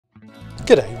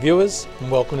G'day viewers, and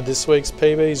welcome to this week's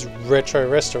PB's Retro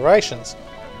Restorations.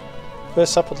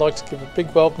 First up, I'd like to give a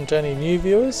big welcome to any new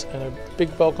viewers and a big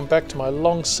welcome back to my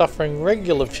long-suffering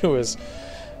regular viewers.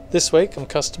 This week I'm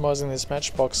customising this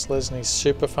Matchbox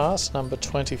Superfast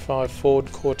No.25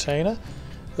 Ford Cortina.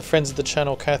 The friends of the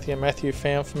channel Kathy and Matthew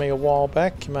found for me a while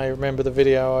back. You may remember the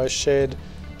video I shared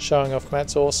showing off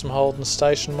Matt's awesome Holden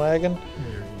station wagon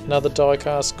and other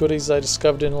die-cast goodies they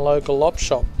discovered in a local op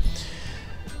shop.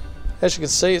 As you can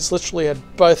see, it's literally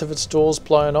had both of its doors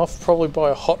blown off, probably by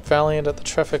a hot Valiant at the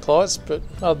traffic lights, but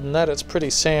other than that it's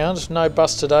pretty sound. No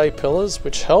busted A-pillars,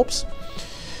 which helps.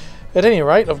 At any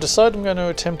rate, I've decided I'm going to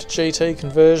attempt a GT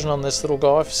conversion on this little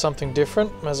guy for something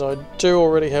different, as I do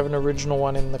already have an original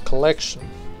one in the collection.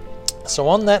 So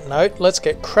on that note, let's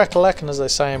get crack-a-lackin', as they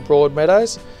say in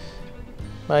Broadmeadows,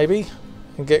 maybe,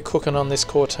 and get cooking on this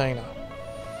Cortina.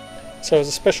 So as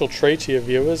a special treat to your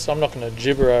viewers, I'm not going to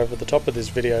gibber over the top of this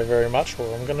video very much,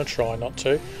 or I'm going to try not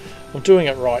to. I'm doing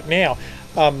it right now.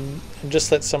 And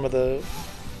just let some of the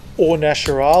au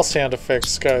natural sound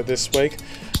effects go this week.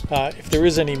 If there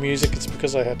is any music, it's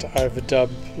because I had to overdub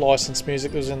licensed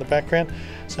music that was in the background.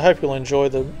 So I hope you'll enjoy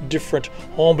the different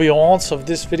ambiance of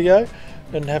this video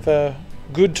and have a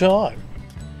good time.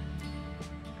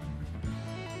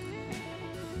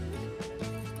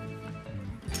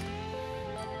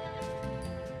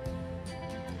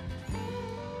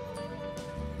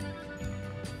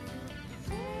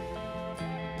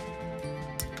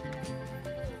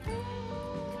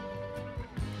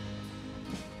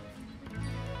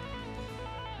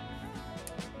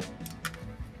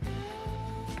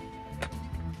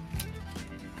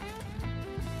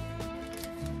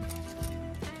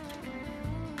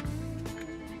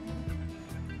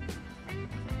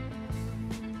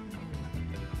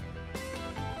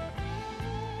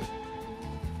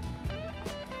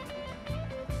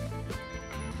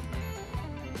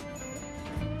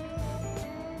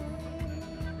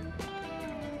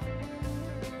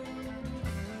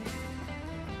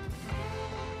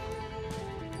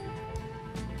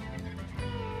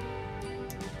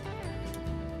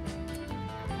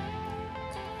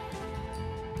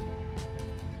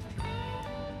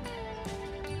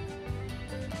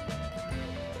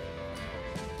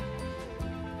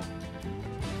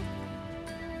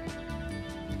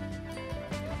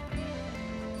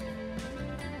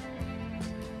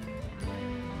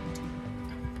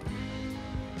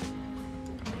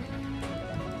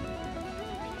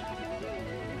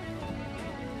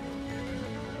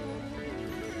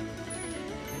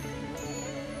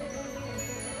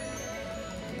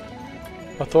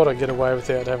 I thought I'd get away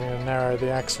without having to narrow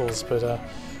the axles, but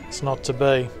it's not to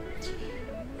be.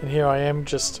 And here I am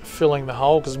just filling the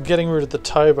hole because I'm getting rid of the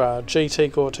tow bar.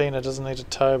 GT Cortina doesn't need a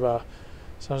tow bar,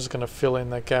 so I'm just going to fill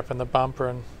in the gap in the bumper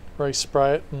and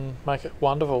respray it and make it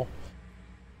wonderful.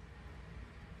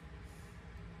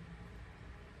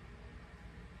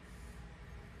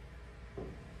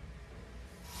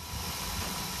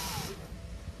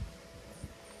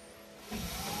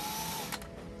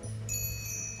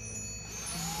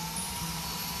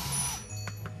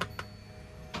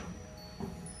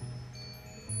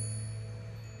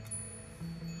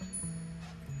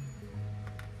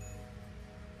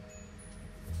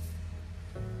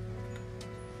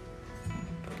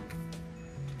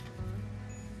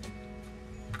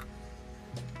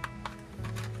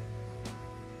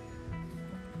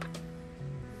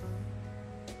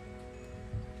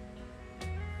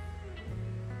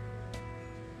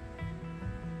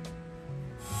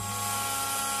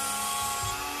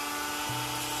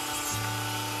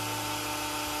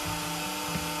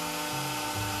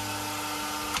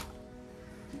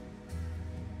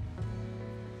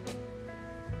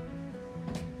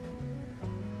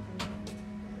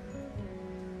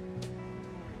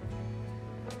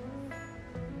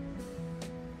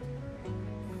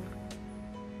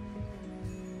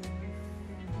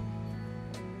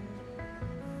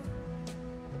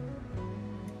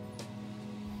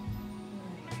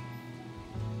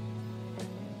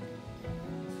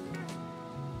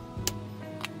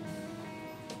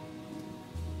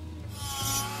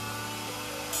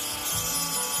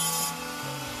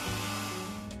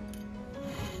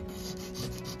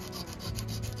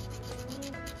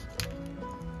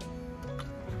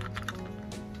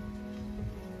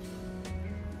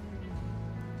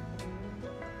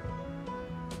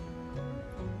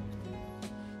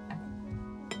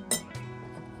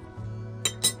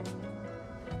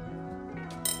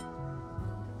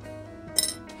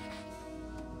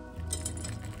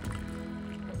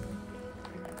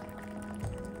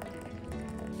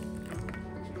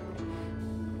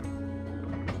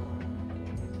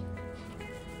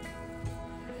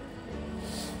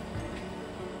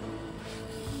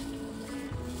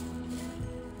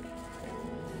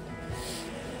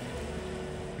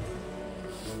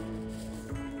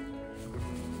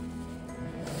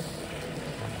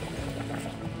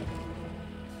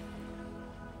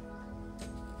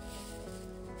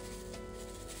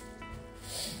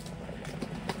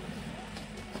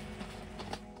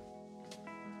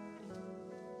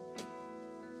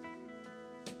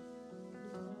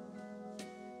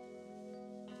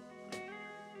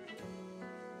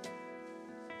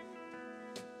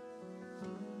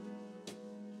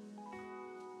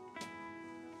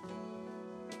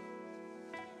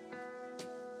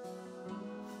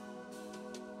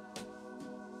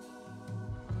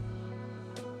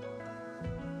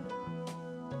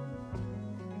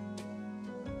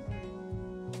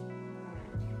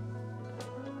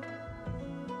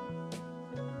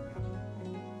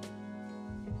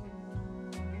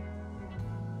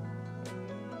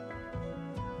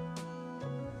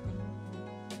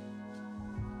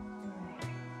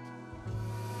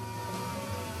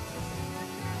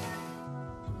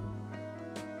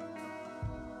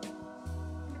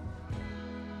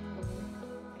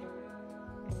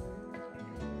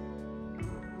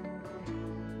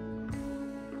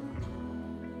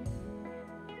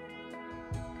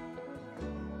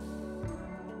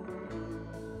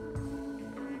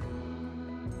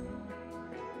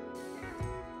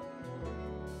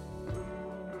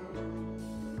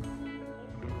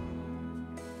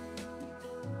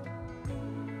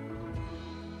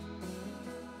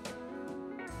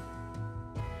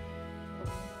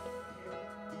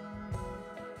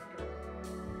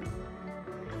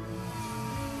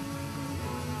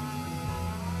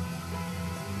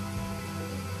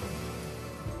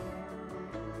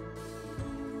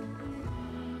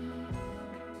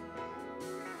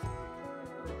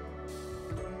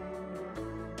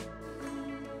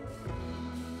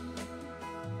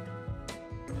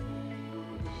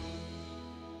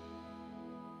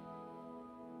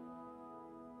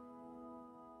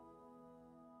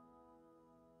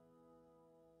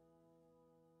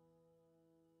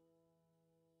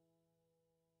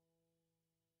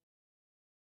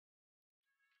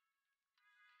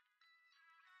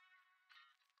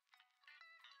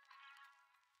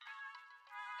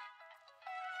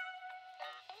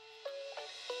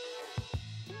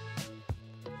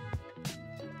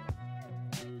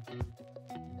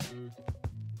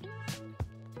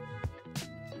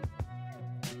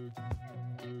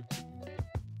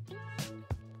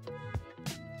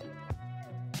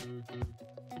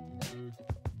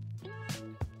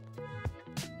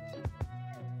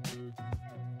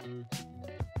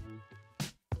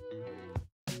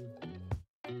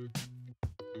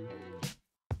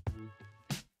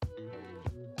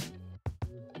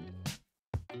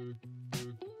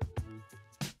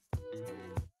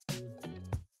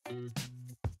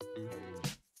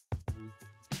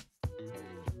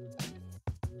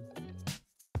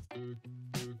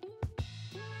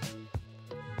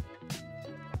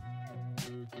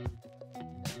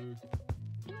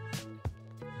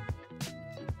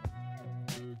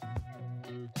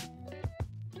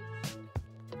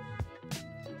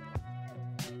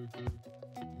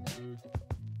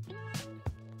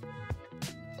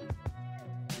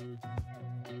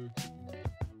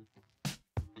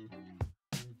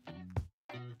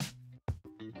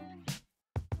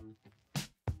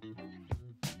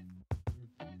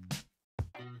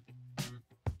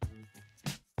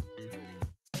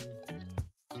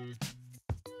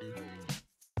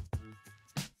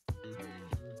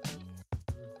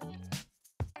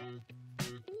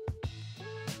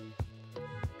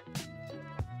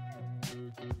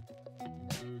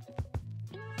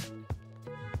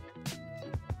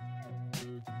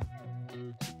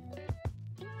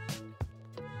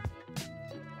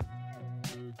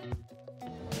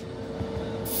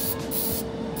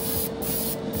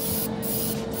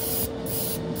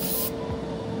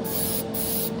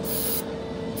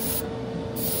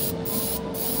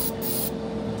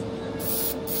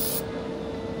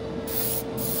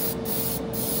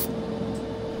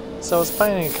 So I was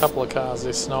painting a couple of cars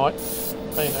this night.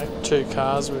 You know, 2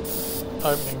 cars with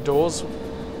opening doors.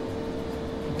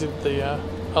 I did the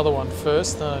other one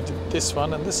first, then I did this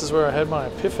one, and this is where I had my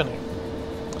epiphany.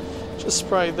 Just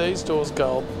spray these doors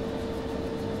gold.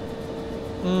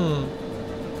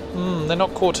 They're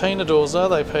not Cortina doors, are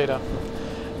they, Peter?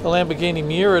 The Lamborghini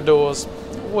Miura doors.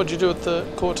 What'd you do with the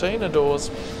Cortina doors?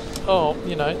 Oh,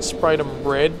 you know, sprayed them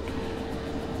red.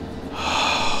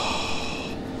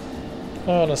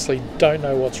 I honestly don't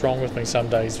know what's wrong with me some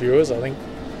days, viewers. I think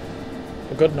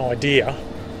I've got an idea.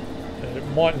 It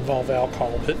might involve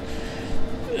alcohol, but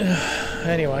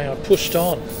anyway, I pushed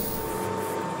on.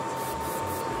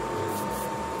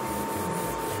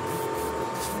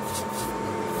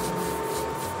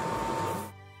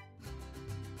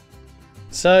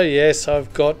 So yes,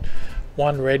 I've got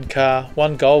 1 red car,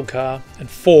 1 gold car, and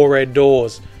 4 red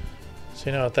doors. So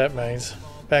you know what that means.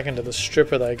 Back into the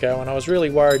stripper they go, and I was really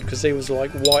worried because he was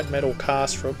like white metal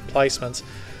cast replacements.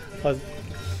 I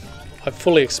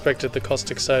fully expected the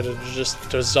caustic soda to just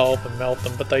dissolve and melt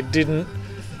them, but they didn't.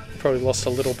 Probably lost a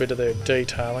little bit of their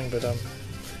detailing, but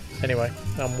anyway,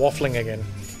 I'm waffling again.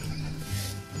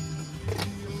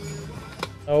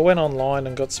 I went online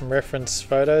and got some reference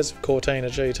photos of Cortina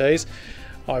GTs.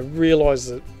 I realised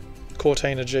that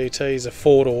Cortina GTs are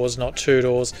 4 doors, not 2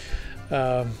 doors,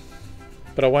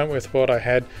 but I went with what I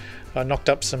had. I knocked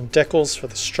up some decals for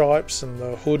the stripes and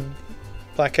the hood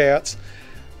blackouts,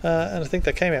 and I think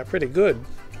they came out pretty good.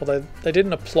 Although they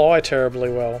didn't apply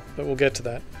terribly well, but we'll get to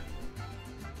that.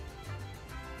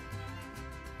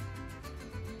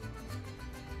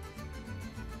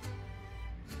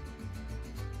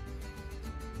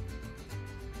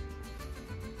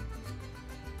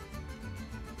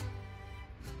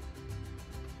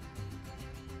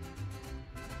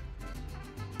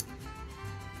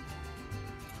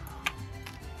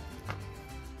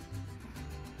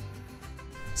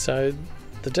 So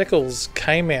the decals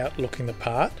came out looking the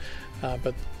part,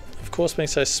 but of course being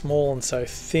so small and so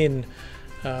thin,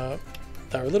 they're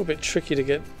a little bit tricky to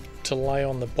get to lay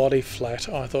on the body flat.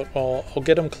 I thought, well, I'll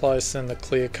get them close and the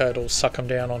clear coat will suck them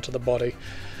down onto the body.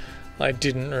 They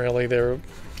didn't really. They're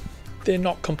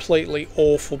not completely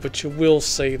awful, but you will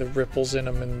see the ripples in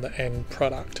them in the end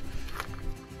product.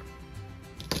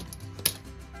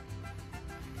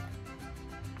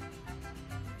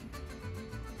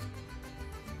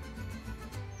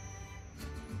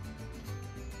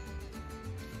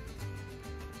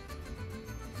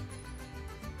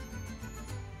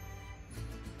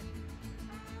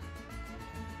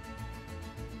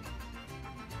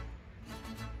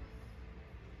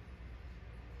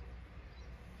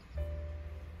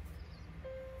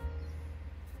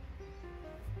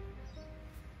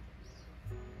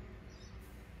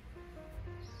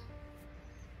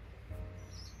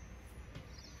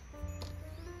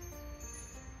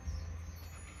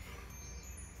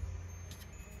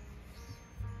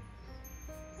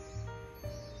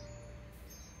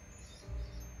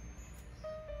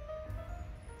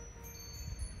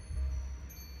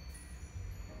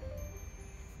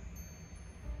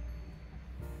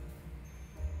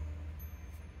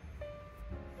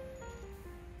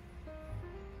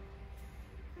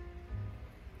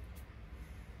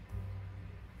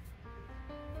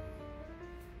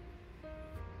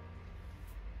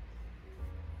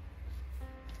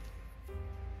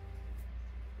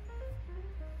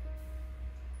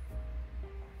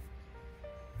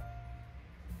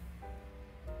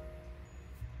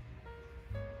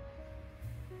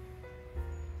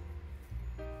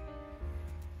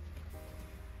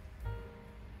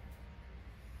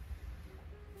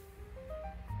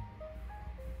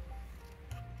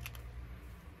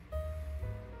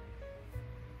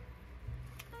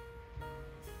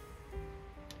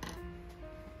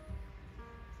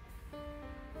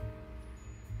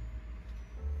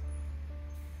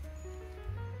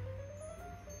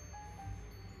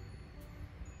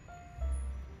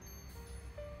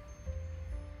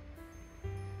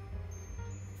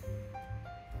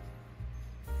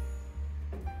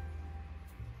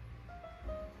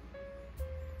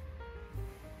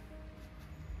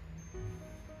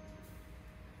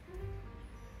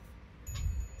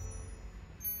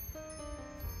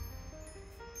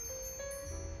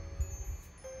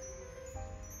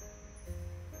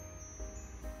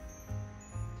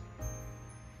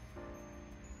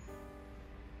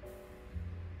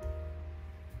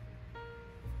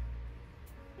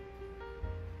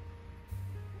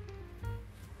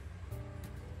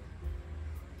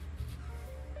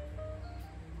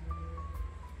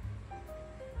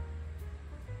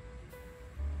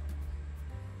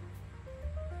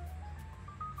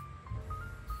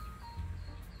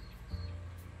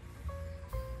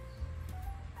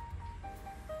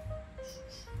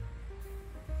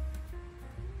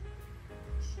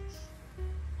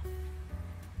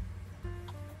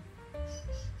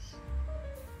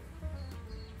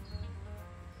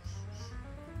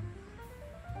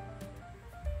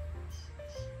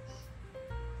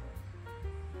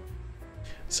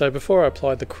 So before I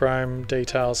applied the chrome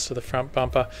details to the front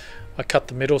bumper, I cut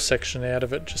the middle section out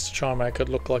of it just to try and make it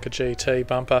look like a GT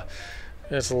bumper.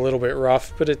 It's a little bit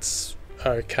rough, but it's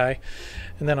okay.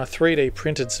 And then I 3D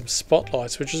printed some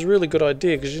spotlights, which is a really good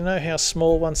idea because you know how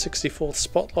small 1/64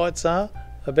 spotlights are?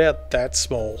 About that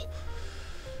small.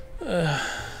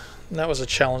 That was a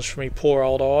challenge for me poor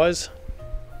old eyes.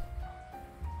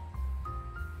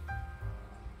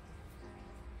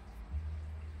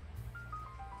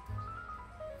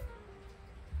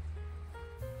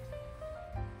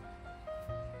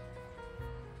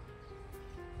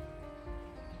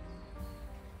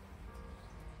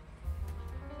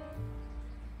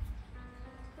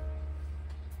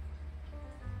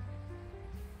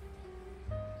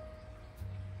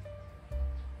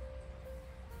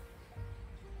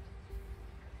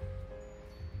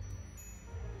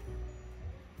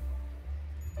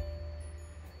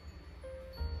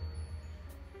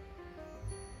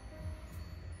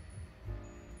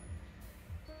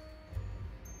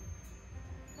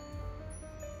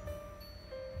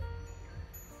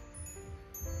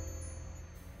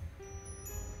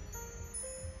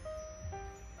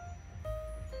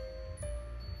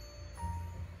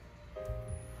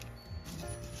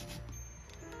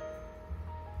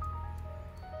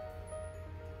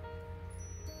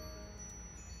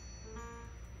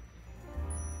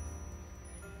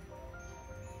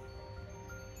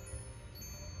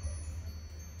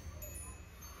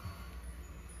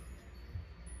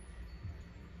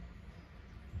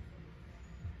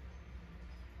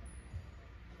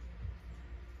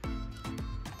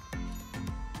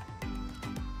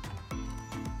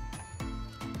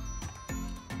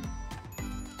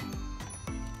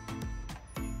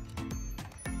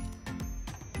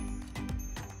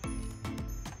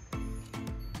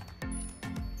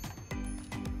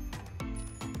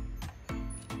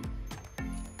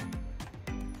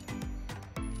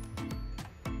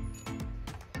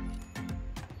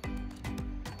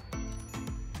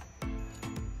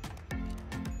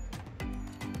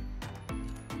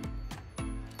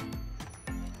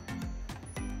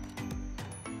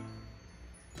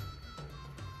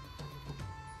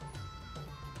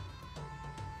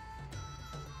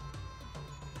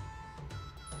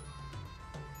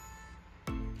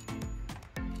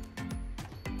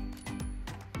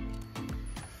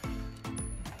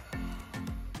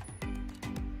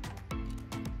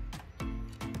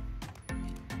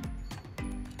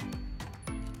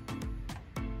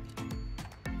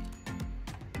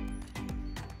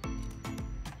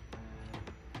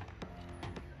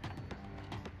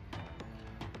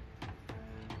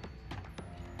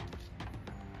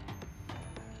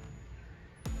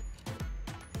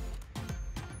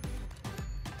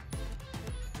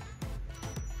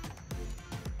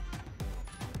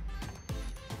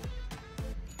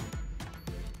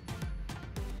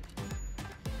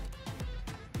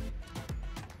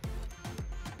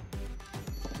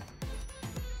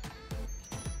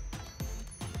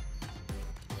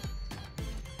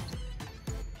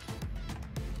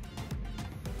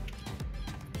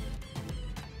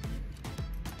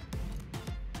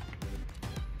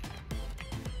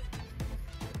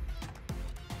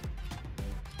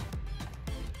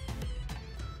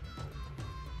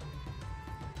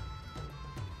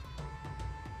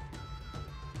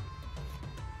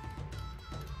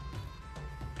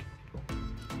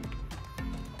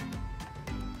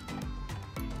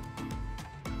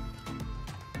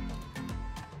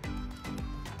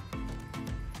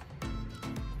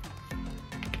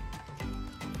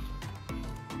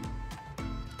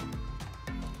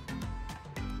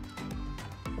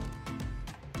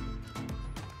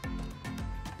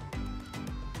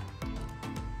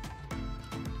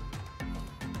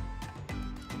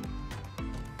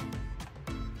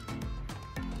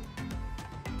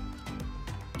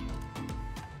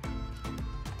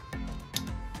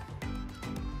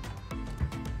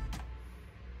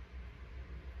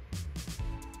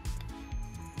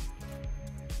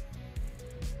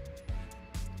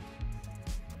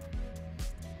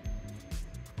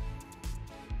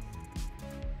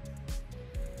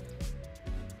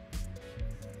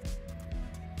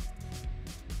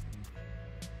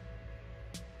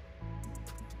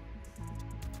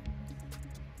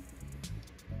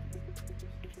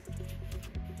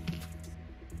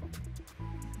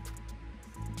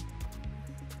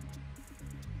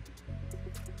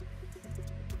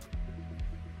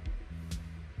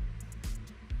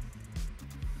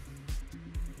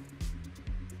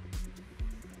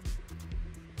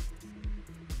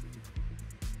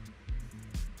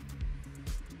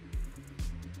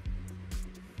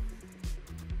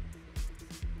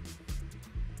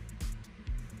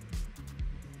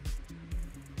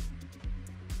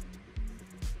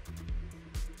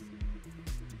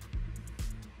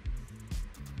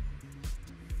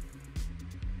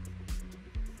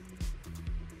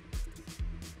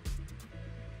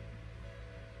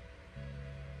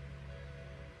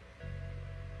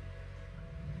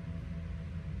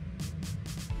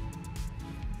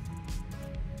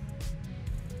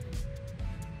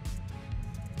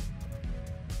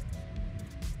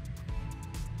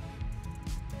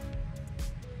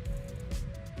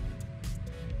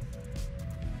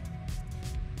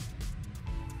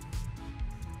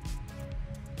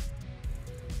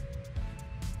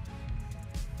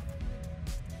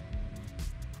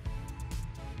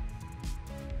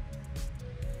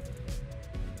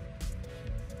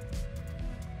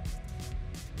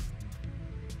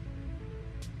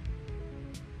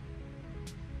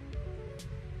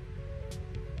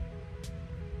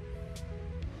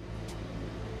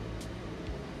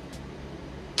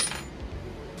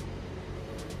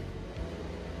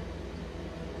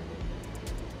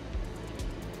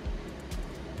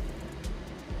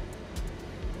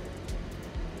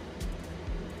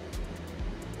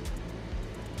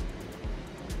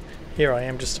 Here I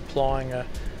am just applying a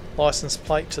license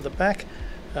plate to the back.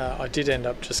 I did end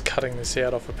up just cutting this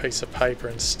out off a piece of paper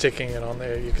and sticking it on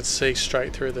there. You could see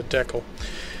straight through the decal.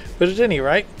 But at any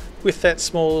rate, with that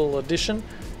small little addition,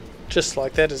 just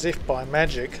like that, as if by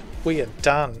magic, we are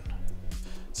done.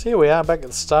 So here we are back at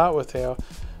the start with our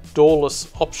doorless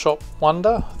op shop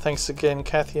wonder. Thanks again,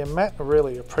 Kathy and Matt. I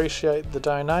really appreciate the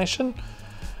donation.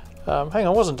 Hang on,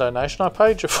 it wasn't donation, I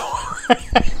paid you for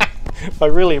it. I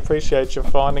really appreciate you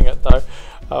finding it though.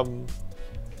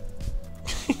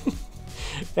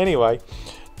 Anyway,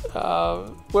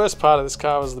 worst part of this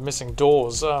car was the missing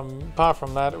doors. Apart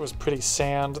from that, it was pretty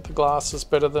sound. The glass is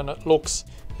better than it looks.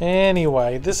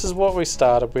 Anyway, this is what we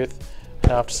started with,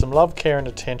 and after some love, care and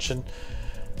attention,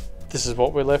 this is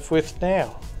what we're left with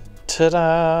now.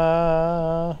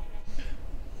 Ta-da!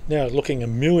 Now looking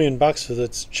 $1,000,000 with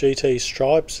its GT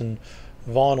stripes and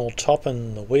vinyl top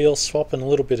and the wheel swap and a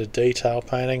little bit of detail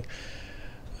painting.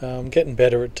 Getting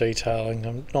better at detailing.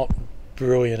 I'm not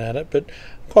brilliant at it, but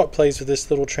I'm quite pleased with this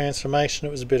little transformation.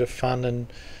 It was a bit of fun, and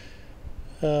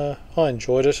I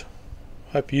enjoyed it.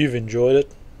 Hope you've enjoyed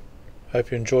it.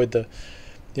 Hope you enjoyed the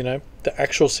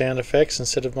actual sound effects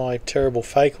instead of my terrible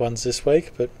fake ones this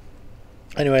week. But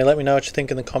anyway, let me know what you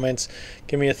think in the comments.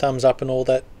 Give me a thumbs up and all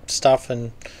that stuff,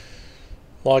 and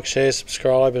like, share,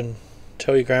 subscribe, and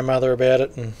tell your grandmother about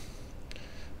it, and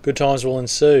good times will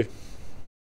ensue.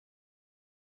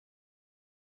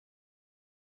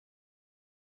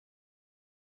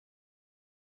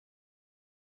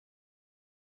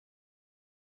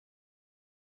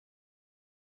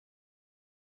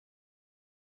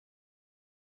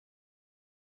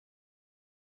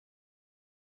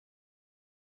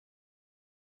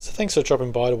 So thanks for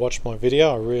dropping by to watch my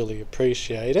video. I really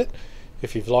appreciate it.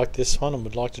 If you've liked this one and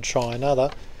would like to try another,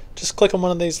 just click on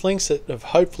one of these links that have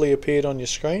hopefully appeared on your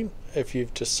screen. If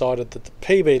you've decided that the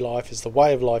PB life is the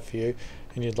way of life for you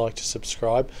and you'd like to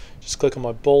subscribe, just click on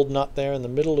my bald nut there in the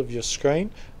middle of your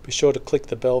screen. Be sure to click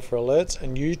the bell for alerts,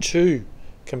 and you too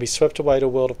can be swept away to a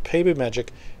world of PB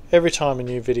magic every time a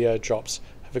new video drops.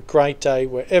 Have a great day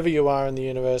wherever you are in the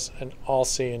universe, and I'll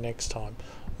see you next time.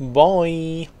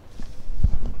 Bye!